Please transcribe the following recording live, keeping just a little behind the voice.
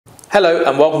Hello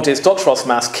and welcome to this Dr. Ross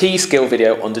Maths key skill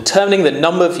video on determining the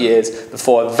number of years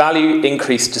before a value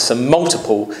increased to some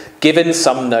multiple given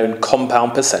some known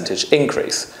compound percentage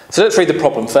increase. So let's read the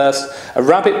problem first. A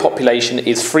rabbit population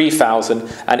is 3,000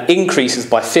 and increases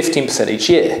by 15% each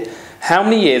year. How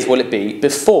many years will it be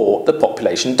before the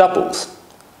population doubles?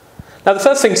 Now the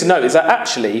first thing to note is that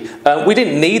actually we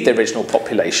didn't need the original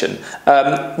population.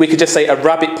 We could just say a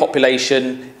rabbit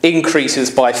population increases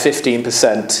by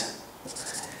 15%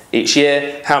 each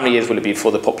year. How many years will it be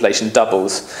before the population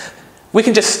doubles? We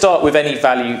can just start with any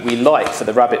value we like for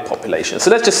the rabbit population. So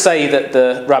let's just say that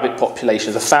the rabbit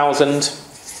population is 1,000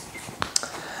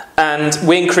 and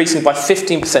we're increasing by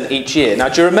 15% each year. Now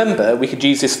do you remember we could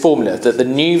use this formula that the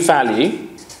new value,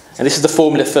 and this is the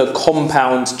formula for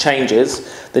compound changes,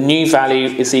 the new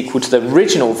value is equal to the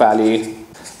original value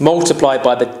multiplied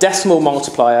by the decimal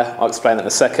multiplier, I'll explain that in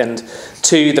a second,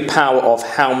 to the power of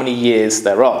how many years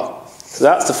there are. So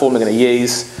that's the formula we're going to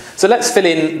use. So let's fill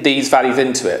in these values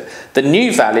into it. The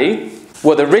new value,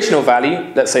 well the original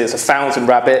value, let's say there's 1,000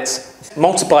 rabbits,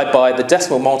 multiplied by the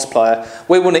decimal multiplier,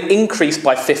 we want to increase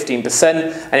by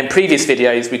 15%, and in previous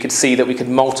videos we could see that we could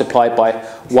multiply by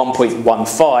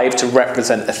 1.15 to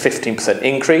represent a 15%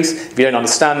 increase. If you don't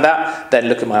understand that, then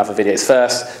look at my other videos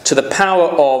first. To the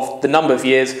power of the number of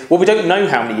years, well we don't know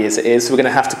how many years it is, so we're going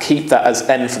to have to keep that as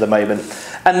n for the moment.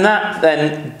 And that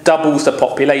then doubles the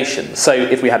population. So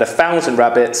if we had 1,000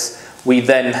 rabbits, we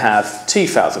then have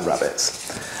 2,000 rabbits.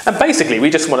 And basically,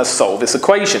 we just want to solve this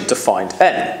equation to find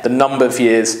n, the number of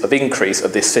years of increase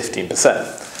of this 15%.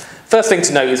 First thing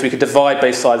to note is we could divide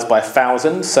both sides by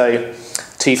 1,000. So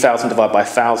 2,000 divided by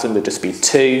 1,000 would just be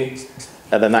 2.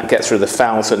 And then that gets rid of the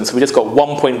 1,000. So we just got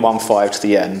 1.15 to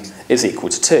the n is equal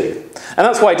to 2. And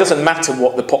that's why it doesn't matter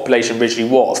what the population originally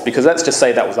was, because let's just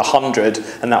say that was 100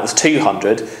 and that was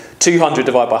 200. 200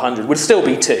 divided by 100 would still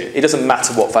be 2. It doesn't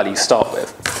matter what value you start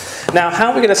with. Now,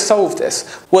 how are we going to solve this?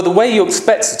 Well, the way you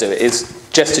expect to do it is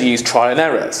just to use trial and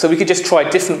error. So we could just try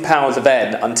different powers of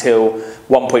n until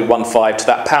 1.15 to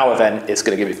that power of n is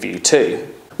going to give you 2.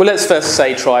 Well, let's first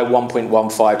say try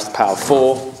 1.15 to the power of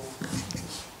 4.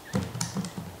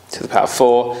 To the power of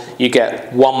 4, you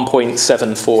get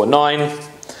 1.749.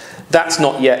 That's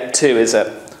not yet 2, is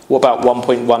it? What about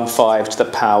 1.15 to the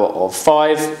power of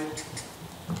 5?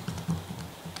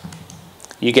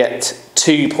 You get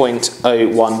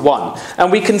 2.011.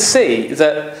 And we can see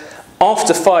that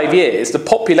after 5 years, the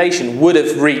population would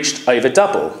have reached over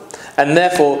double. And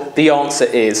therefore, the answer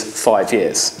is 5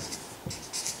 years.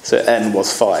 So n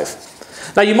was 5.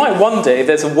 Now, you might wonder if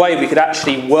there's a way we could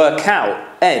actually work out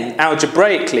n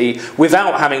algebraically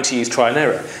without having to use trial and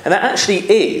error. And that actually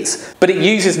is, but it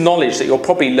uses knowledge that you'll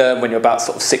probably learn when you're about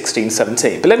sort of 16,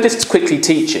 17. But let me just quickly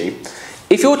teach you.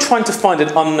 If you're trying to find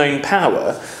an unknown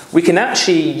power, we can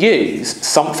actually use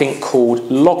something called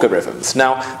logarithms.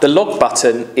 Now, the log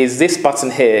button is this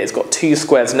button here. It's got 2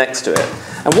 squares next to it.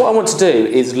 And what I want to do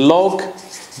is log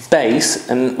base,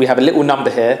 and we have a little number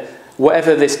here,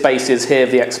 whatever this base is here,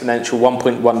 the exponential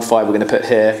 1.15 we're going to put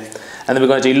here. And then we're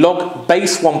going to do log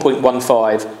base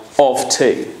 1.15 of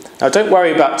 2. Now don't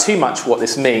worry about too much what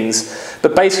this means,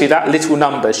 but basically that little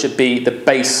number should be the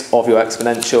base of your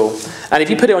exponential. And if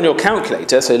you put it on your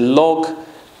calculator, so log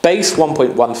base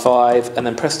 1.15 and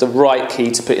then press the right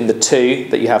key to put in the 2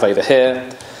 that you have over here,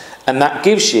 and that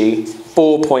gives you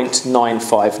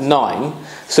 4.959.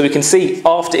 So we can see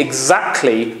after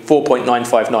exactly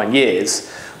 4.959 years,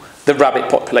 the rabbit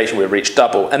population will reach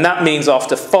double. And that means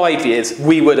after 5 years,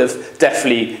 we would have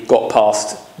definitely got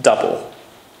past double.